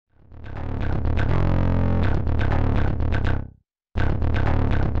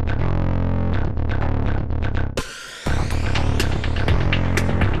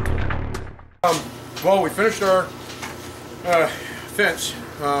Well, we finished our fence.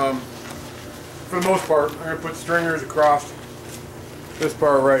 For the most part, I'm going to put stringers across this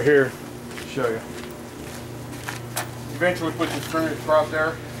part right here to show you. Eventually put the stringers across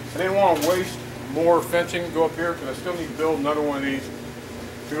there. I didn't want to waste more fencing to go up here because I still need to build another one of these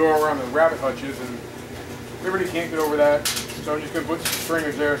to go around the rabbit hutches, and Liberty can't get over that, so I'm just going to put some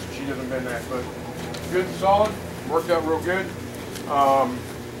stringers there so she doesn't bend that. But good and solid, worked out real good.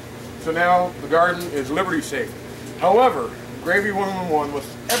 So now the garden is Liberty safe. However, Gravy 111 was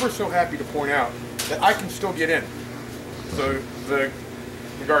ever so happy to point out that I can still get in. So the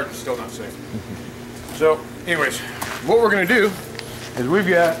garden's still not safe. So anyways, what we're going to do is we've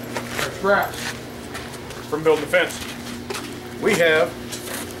got our scraps from building the fence. We have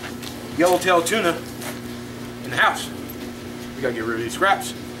yellowtail tuna in the house. We got to get rid of these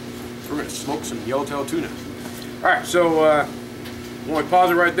scraps. We're going to smoke some yellowtail tuna. All right, so I'm going to pause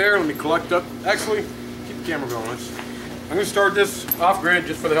it right there. Let me collect up. Actually, keep the camera going. I'm going to start this off grid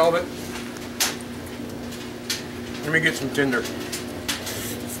just for the hell of it. Let me get some tinder.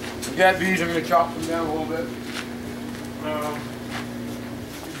 We got these. I'm going to chop them down a little bit.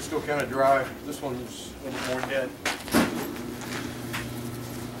 It's still kind of dry. This one's a little more dead.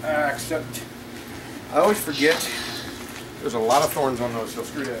 Except I always forget there's a lot of thorns on those, so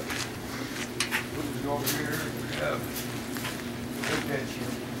screw that. Let's go over here. We have big veg here.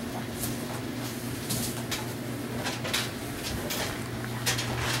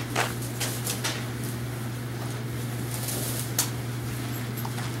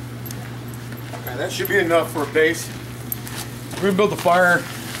 Okay, that should be enough for a base. We're gonna build the fire.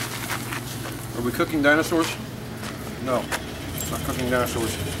 Are we cooking dinosaurs? No, it's not cooking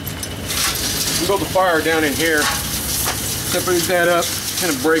dinosaurs. We build the fire down in here. Separate that up,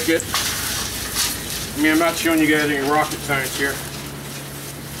 kind of break it. I mean, I'm not showing you guys any rocket science here.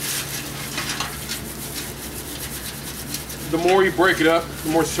 The more you break it up, the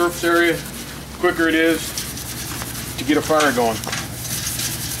more surface area, the quicker it is to get a fire going.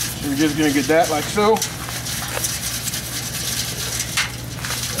 So we're just gonna get that like so.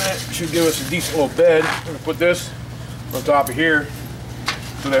 That should give us a decent little bed. We're gonna put this on top of here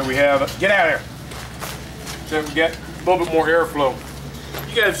so that we have, get out of there, so that we get a little bit more airflow.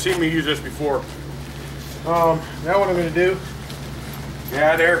 You guys have seen me use this before. Now what I'm going to do, get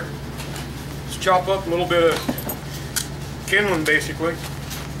out of there, just chop up a little bit of kindling basically.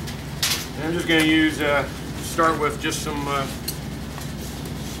 And I'm just going to use, start with just some,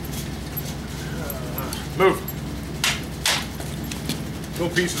 move.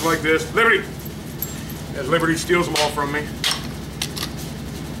 Little pieces like this. Liberty! As Liberty steals them all from me.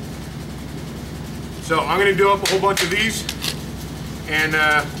 So I'm going to do up a whole bunch of these, and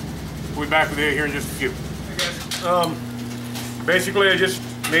we'll be back with you here in just a few. Hey guys. Basically, I just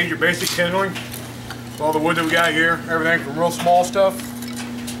made your basic kindling. All the wood that we got here, everything from real small stuff,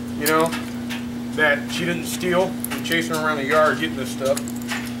 you know, that she didn't steal and chasing around the yard getting this stuff.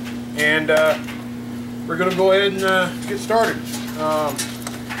 And we're going to go ahead and get started.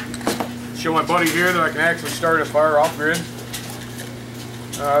 Show my buddy here that I can actually start a fire off grid.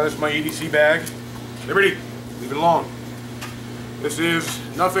 This is my EDC bag. Liberty, leave it alone. This is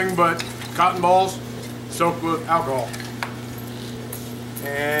nothing but cotton balls soaked with alcohol.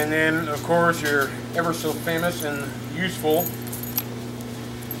 And then, of course, your ever so famous and useful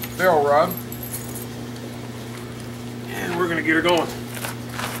ferro rod. And we're going to get her going.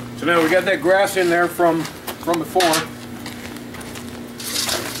 So now we got that grass in there from before.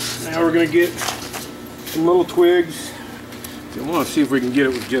 Now we're going to get some little twigs. I want to see if we can get it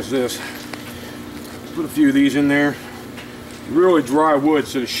with just this. Put a few of these in there. Really dry wood,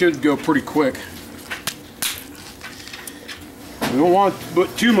 so it should go pretty quick. We don't want to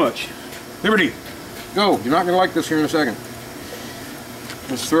put too much. Liberty, go. You're not going to like this here in a second.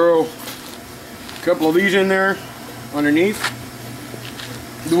 Let's throw a couple of these in there underneath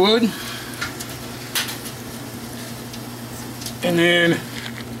the wood. And then,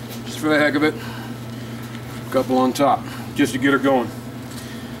 just for the heck of it, a couple on top, just to get her going.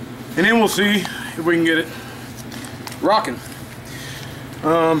 And then we'll see if we can get it rocking.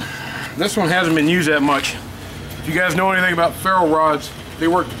 This one hasn't been used that much. If you guys know anything about ferro rods, they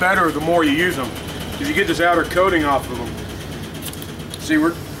work better the more you use them, because you get this outer coating off of them. See,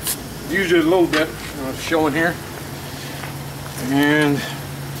 we're using it a little bit, showing here. And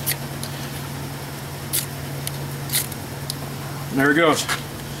there it goes.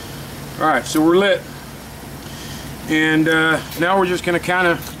 All right, so we're lit. And now we're just going to kind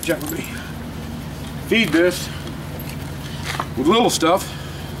of feed this with little stuff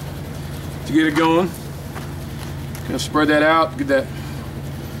to get it going. Kind of spread that out, get that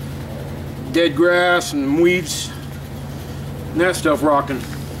dead grass and weeds and that stuff rocking.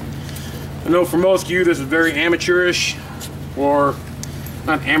 I know for most of you this is very amateurish, or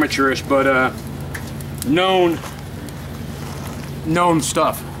not amateurish, but known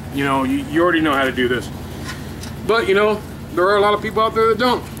stuff. You know, you already know how to do this. But you know, there are a lot of people out there that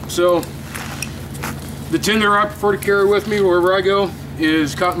don't. So the tinder I prefer to carry with me wherever I go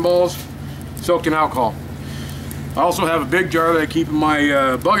is cotton balls soaked in alcohol. I also have a big jar that I keep in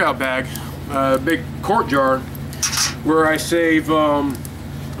my bug out bag, a big quart jar, where I save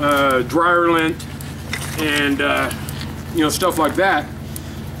dryer lint and you know, stuff like that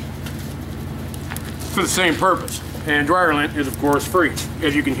for the same purpose. And dryer lint is of course free,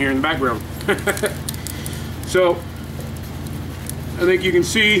 as you can hear in the background. So I think you can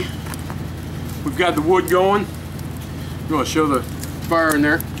see we've got the wood going. I'm going to show the fire in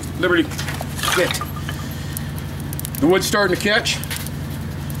there. Liberty, get. The wood's starting to catch,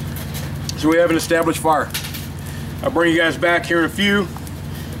 so we have an established fire. I'll bring you guys back here in a few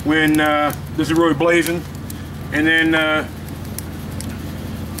when this is really blazing, and then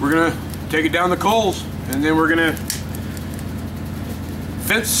we're gonna take it down the coals, and then we're gonna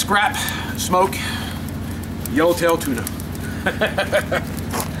fence, scrap, smoke yellowtail tuna.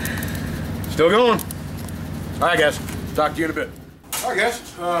 Still going. All right, guys. Talk to you in a bit. All right, guys.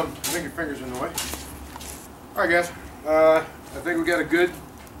 I think your finger's in the way. All right, guys. I think we got a good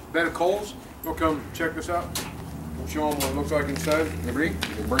bed of coals. We'll come check this out. We'll show them what it looks like inside. Everybody,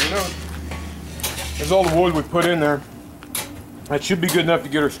 you can bring it on. There's all the wood we put in there. That should be good enough to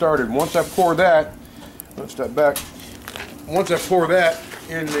get her started. Once I pour that, let's step back. Once I pour that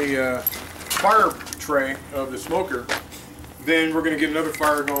in the fire tray of the smoker, then we're going to get another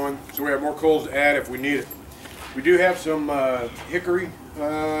fire going, so we have more coals to add if we need it. We do have some hickory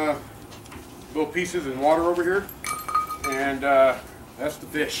little pieces in water over here, and that's the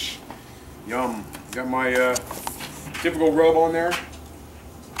fish. Yum. Got my typical rub on there.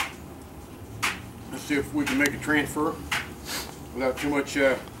 Let's see if we can make a transfer without too much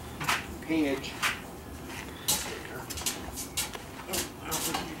paintage.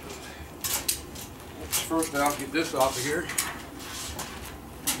 First, I'll get this off of here.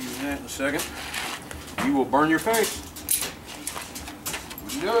 Use that in a second. You will burn your face.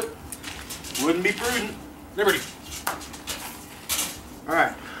 Wouldn't do it. Wouldn't be prudent. Liberty. All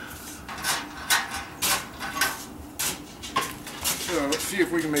right. So let's see if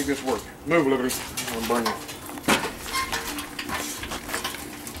we can make this work. Move, Liberty. I'm gonna burn you.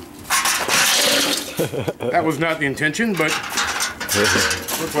 That was not the intention, but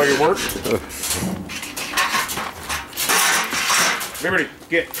looks like it worked. Liberty,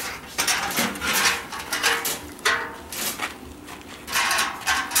 get.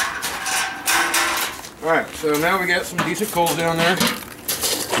 Alright, so now we got some decent coals down there.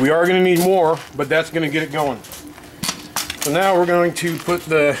 We are going to need more, but that's going to get it going. So now we're going to put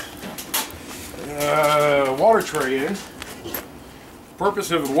the water tray in. The purpose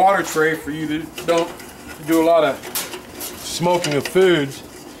of the water tray, for you that don't do a lot of smoking of foods,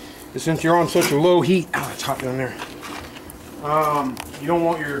 is since you're on such a low heat. Oh, it's hot down there. You don't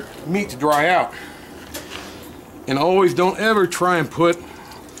want your meat to dry out. And always don't ever try and put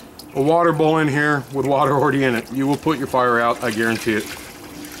a water bowl in here with water already in it. You will put your fire out, I guarantee it.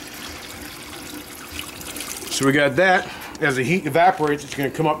 So we got that. As the heat evaporates, it's going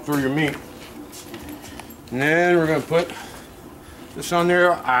to come up through your meat. And then we're going to put this on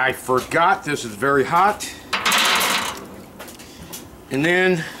there. I forgot this is very hot. And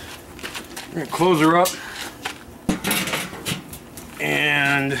then we're going to close her up.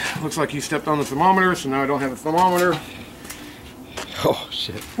 And looks like you stepped on the thermometer, so now I don't have a thermometer. Oh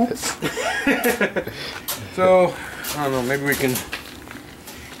shit. Oops. So, I don't know, maybe we can...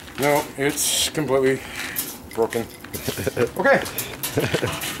 No, it's completely broken. Okay.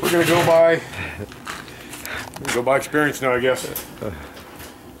 We're gonna go by experience now, I guess.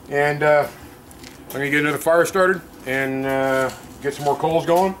 And I'm gonna get another fire started and get some more coals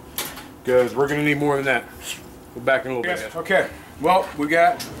going, because we're gonna need more than that. Go back in a little bit. Okay. Well, we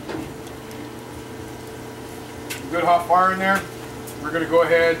got a good hot fire in there. We're going to go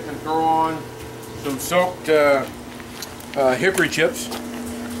ahead and throw on some soaked hickory chips.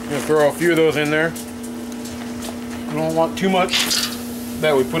 I'm going to throw a few of those in there. We don't want too much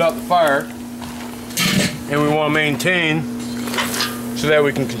that we put out the fire, and we want to maintain so that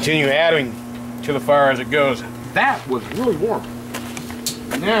we can continue adding to the fire as it goes. That was really warm.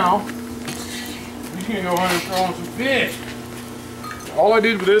 Now, we're just going to go ahead and throw on some fish. All I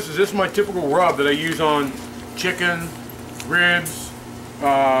did with this is my typical rub that I use on chicken, ribs,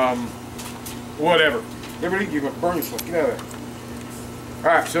 whatever. Everybody, you're going to burn yourself. Get out of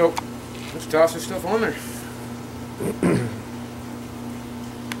there. Alright, so Let's toss this stuff on there.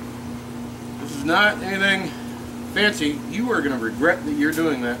 This is not anything fancy. You are going to regret that you're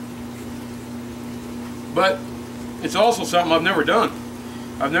doing that. But it's also something I've never done.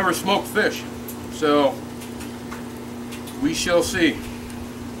 I've never smoked fish. So we shall see.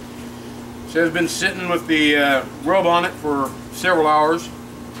 So it's been sitting with the rub on it for several hours.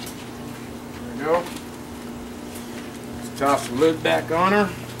 There we go. Let's toss the lid back on her.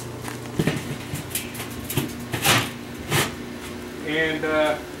 And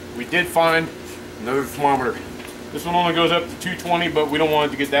we did find another thermometer. This one only goes up to 220, but we don't want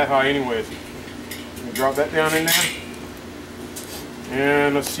it to get that high anyways. Drop that down in there.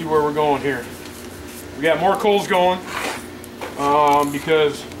 And let's see where we're going here. We got more coals going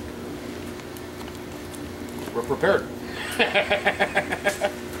because we're prepared.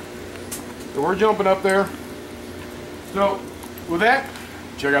 So we're jumping up there. So with that,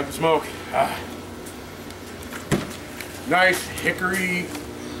 check out the smoke. Nice hickory,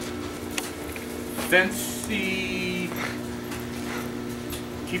 fancy,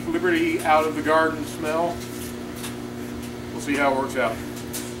 keep liberty out of the garden smell. We'll see how it works out.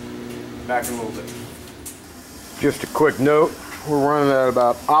 Back in a little bit. Just a quick note, we're running at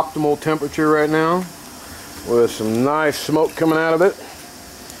about optimal temperature right now with some nice smoke coming out of it.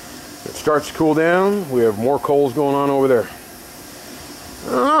 It starts to cool down. We have more coals going on over there.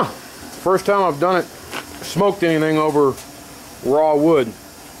 I don't know. First time I've done it, smoked anything over raw wood.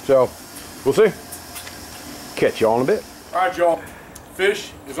 So we'll see. Catch y'all in a bit. Alright y'all,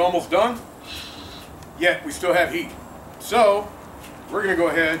 fish is almost done, yet we still have heat. So we're going to go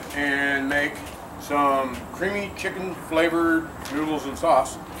ahead and make some creamy chicken flavored noodles and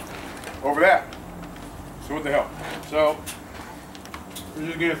sauce over that. So what the hell. So we're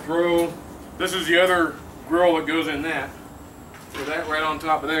just going to throw, this is the other grill that goes in that. Throw that right on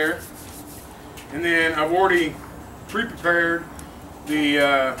top of there. And then I've already pre-prepared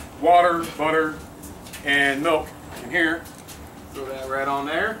the water, butter, and milk in here. Throw that right on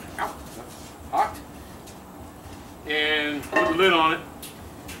there. Ow, that's hot. And put the lid on it.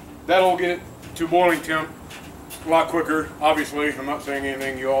 That'll get it to boiling temp a lot quicker. Obviously, I'm not saying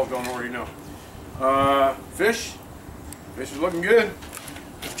anything you all don't already know. Fish is looking good.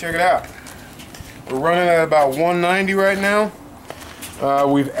 Let's check it out. We're running at about 190 right now.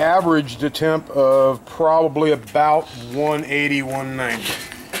 We've averaged a temp of probably about 180, 190.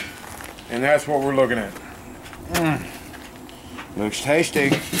 And that's what we're looking at. Looks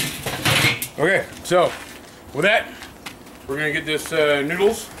tasty. Okay, so with that, we're going to get this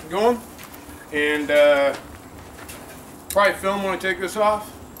noodles going. And probably film when I take this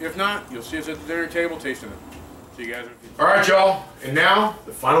off. If not, you'll see us at the dinner table tasting it. See you guys. Alright y'all, and now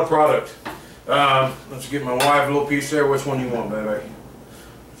the final product. Let's get my wife a little piece there. Which one you want, baby?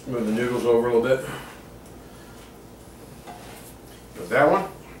 Let's move the noodles over a little bit. Got that one.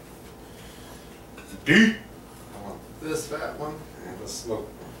 D. I want this fat one and the smoked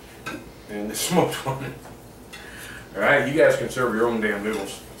one. And the smoked one. Alright, you guys can serve your own damn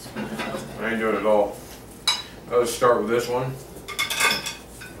noodles. I ain't doing it all. Let's start with this one.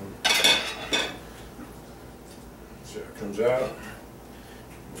 See how it comes out.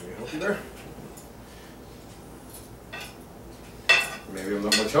 Let me help you there. Maybe I'm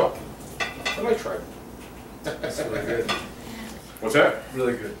not much help, but I tried. That's really good. What's that?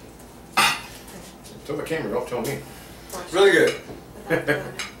 Really good. Tell the camera, don't tell me. Really good.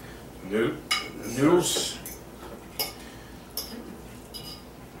 Noodles.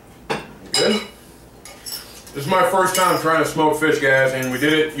 Good. This is my first time trying to smoke fish, guys, and we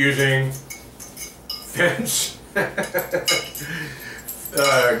did it using fence,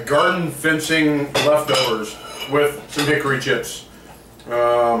 garden fencing leftovers with some hickory chips. See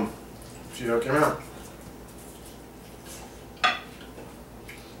how it came out.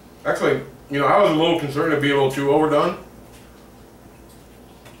 Actually, you know, I was a little concerned it'd be a little too overdone.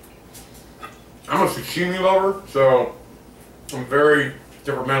 I'm a sashimi lover, so I'm very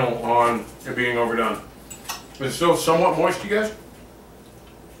temperamental on it being overdone. Is it still somewhat moist, you guys?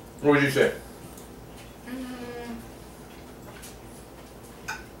 What would you say?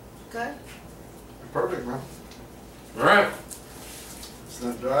 Good. Perfect, man. Alright. It's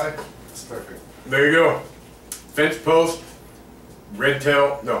not dry. It's perfect. There you go. Fence post,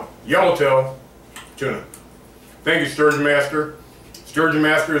 yellowtail tuna. Thank you, Sturgeon Master. Sturgeon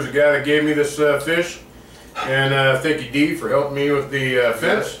Master is the guy that gave me this fish. And thank you, Dee, for helping me with the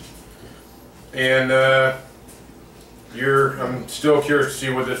fence. And I'm still curious to see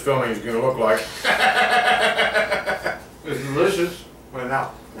what this filming is going to look like. It's delicious. But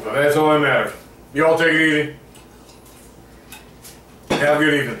now. Well, that's all that matters. You all take it easy. Have a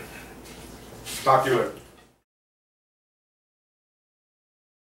good evening. Talk to you later.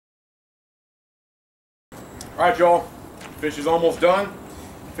 All right, y'all. Fish is almost done.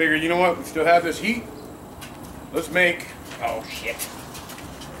 Figured, you know what? We still have this heat. Let's make. Oh shit!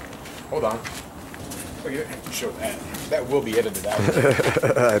 Hold on. Oh, you don't have to show that. That will be edited out.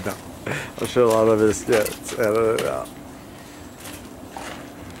 I know. I'm sure a lot of it gets edited out.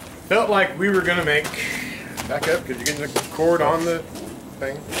 Felt like we were gonna make. Back up, because you're getting the cord on the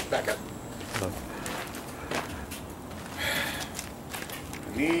thing. Back up.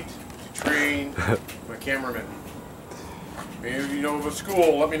 I need to train my cameraman. Maybe you know of a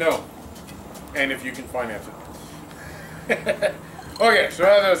school, let me know. And if you can finance it. Okay, so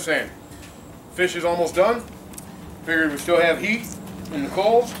as I was saying, fish is almost done. Figured we still have heat in the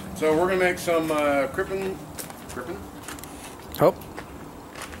coals, so we're gonna make some crippen. Oh.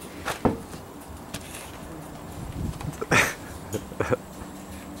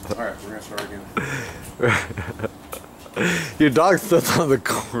 All right, we're gonna start again. Your dog's still on the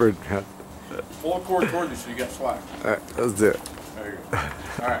cord, man. Pull the cord towards you so you got slack. Alright, let's do it. There you go.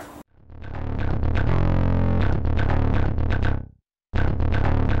 All right.